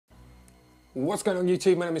What's going on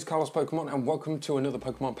YouTube? My name is Karlos Pokemon and welcome to another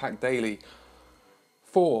Pokemon Pack Daily.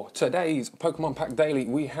 For today's Pokemon Pack Daily,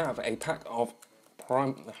 we have a pack of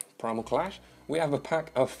Primal Clash. We have a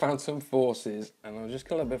pack of Phantom Forces, and I'll just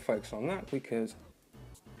get a little bit focused on that because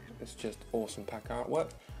it's just awesome pack artwork.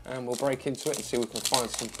 And we'll break into it and see if we can find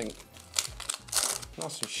something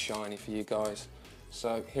nice and shiny for you guys.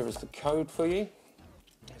 So here is the code for you.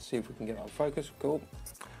 Let's see if we can get that focus. Cool.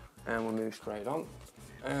 And we'll move straight on.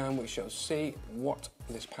 And we shall see what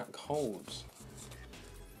this pack holds.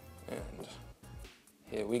 And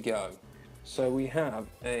here we go. So we have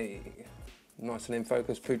a nice and in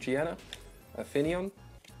focus Poochyena, a Finneon,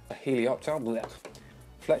 a Helioptile,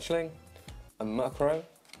 Fletchling, a Murkrow,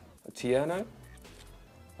 a Tierno,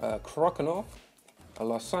 a Croconaw, a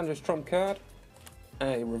Lysandra's Trump card,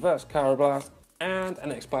 a Reverse Carablast, and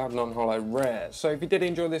an expired non-holo rare. So if you did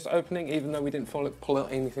enjoy this opening, even though we didn't pull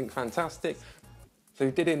out anything fantastic, so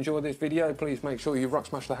if you did enjoy this video, please make sure you rock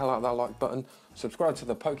smash the hell out of that like button, subscribe to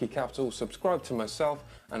the Poke Capital, subscribe to myself,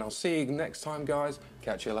 and I'll see you next time, guys.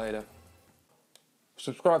 Catch you later.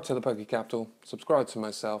 Subscribe to the Poke Capital, subscribe to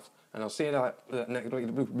myself, and I'll see you next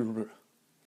week.